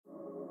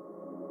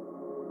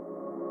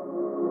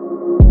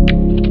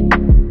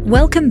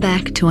Welcome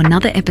back to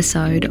another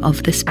episode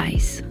of The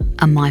Space,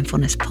 a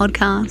mindfulness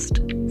podcast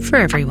for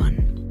everyone.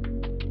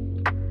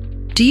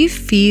 Do you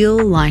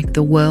feel like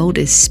the world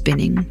is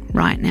spinning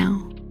right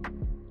now?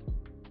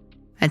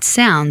 It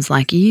sounds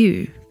like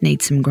you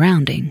need some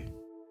grounding.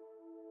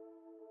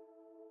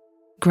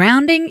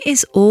 Grounding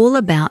is all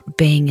about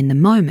being in the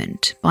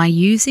moment by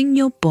using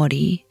your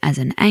body as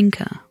an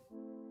anchor.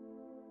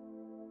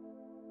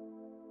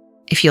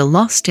 If you're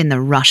lost in the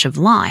rush of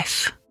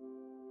life,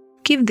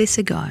 give this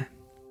a go.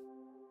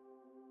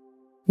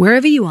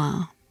 Wherever you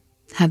are,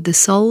 have the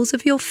soles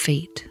of your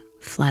feet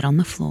flat on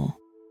the floor.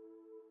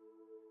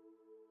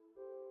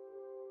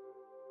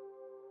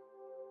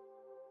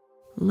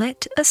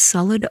 Let a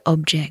solid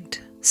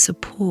object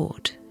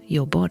support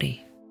your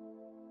body.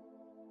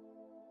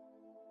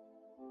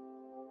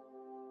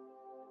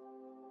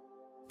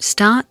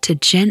 Start to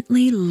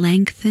gently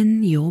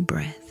lengthen your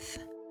breath.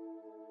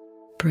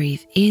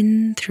 Breathe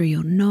in through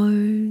your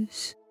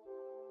nose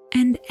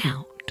and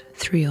out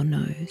through your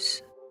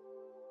nose.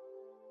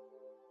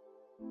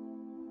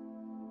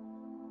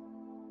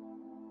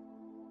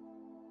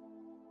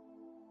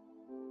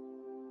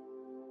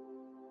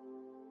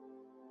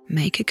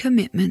 Make a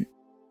commitment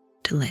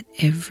to let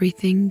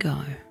everything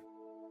go.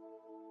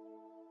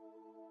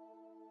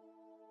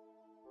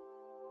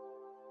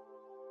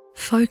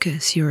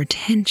 Focus your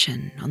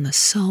attention on the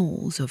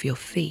soles of your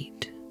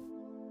feet,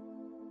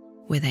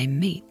 where they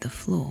meet the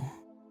floor.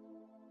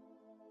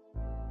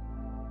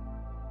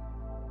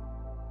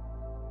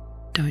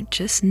 Don't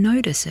just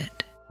notice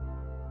it,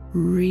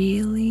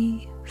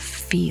 really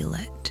feel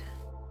it.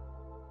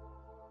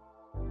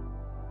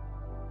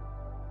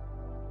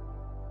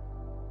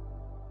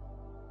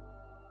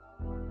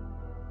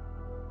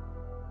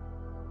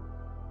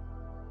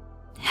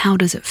 How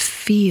does it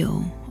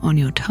feel on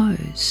your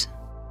toes?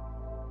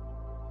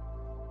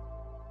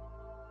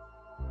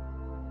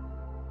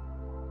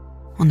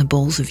 On the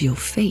balls of your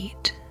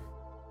feet?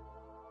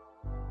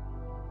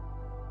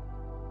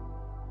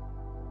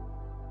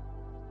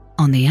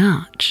 On the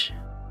arch?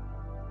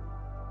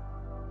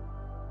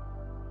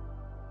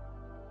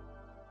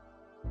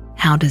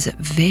 How does it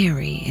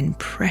vary in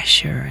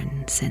pressure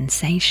and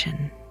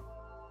sensation?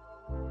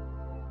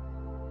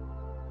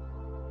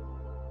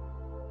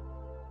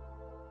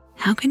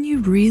 How can you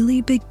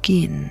really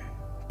begin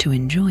to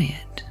enjoy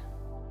it?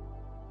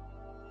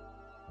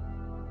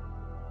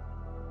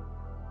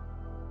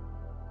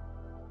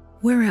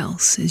 Where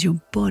else is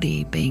your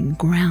body being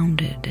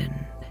grounded and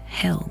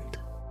held?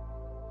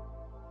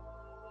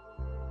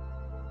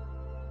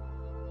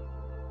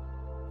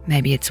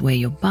 Maybe it's where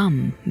your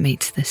bum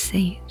meets the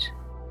seat.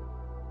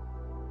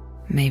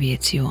 Maybe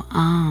it's your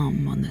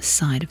arm on the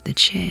side of the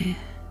chair.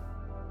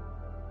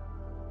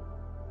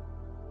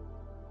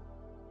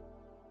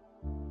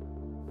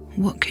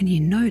 What can you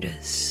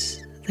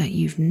notice that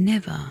you've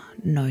never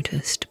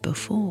noticed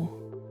before?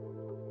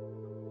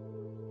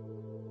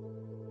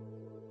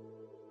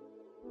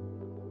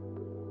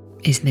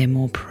 Is there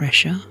more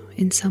pressure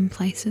in some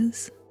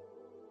places?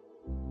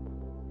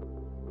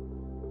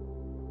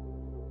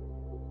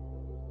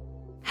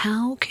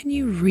 How can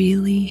you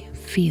really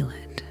feel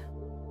it?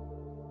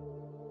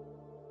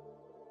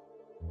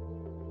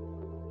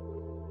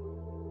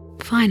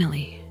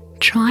 Finally,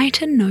 try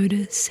to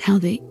notice how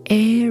the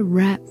air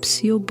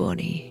wraps your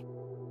body.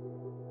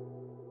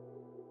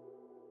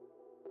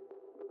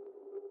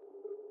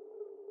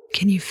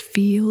 Can you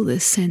feel the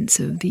sense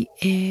of the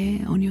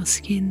air on your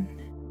skin?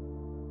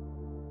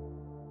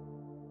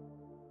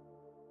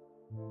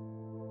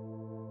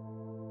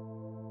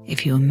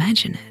 If you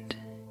imagine it,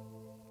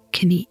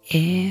 can the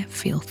air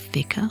feel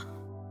thicker?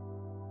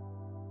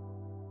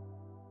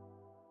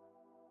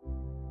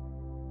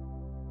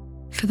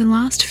 For the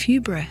last few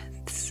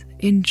breaths,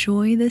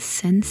 enjoy the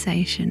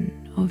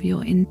sensation of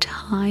your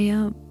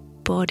entire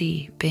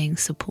body being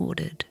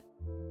supported.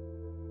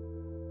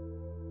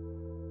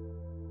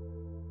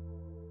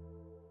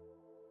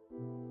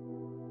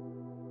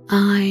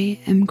 I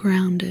am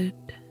grounded.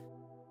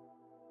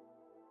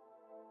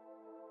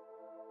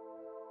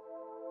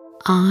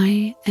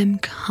 I am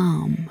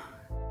calm.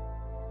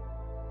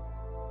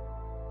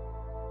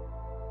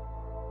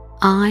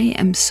 I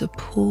am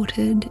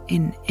supported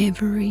in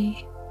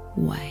every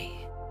way.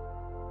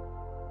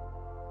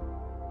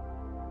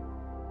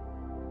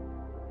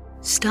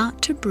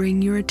 Start to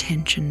bring your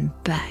attention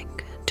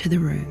back to the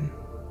room.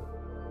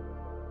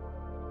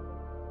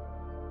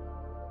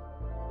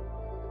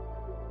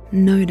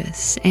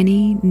 Notice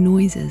any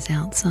noises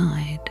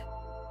outside.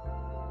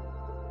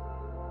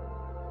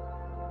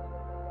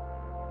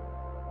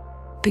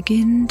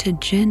 Begin to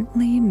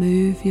gently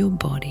move your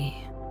body.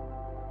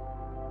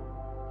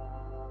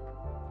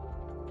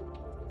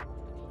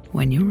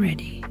 When you're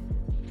ready,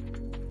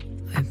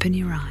 open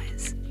your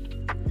eyes.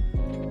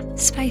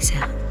 Space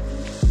out.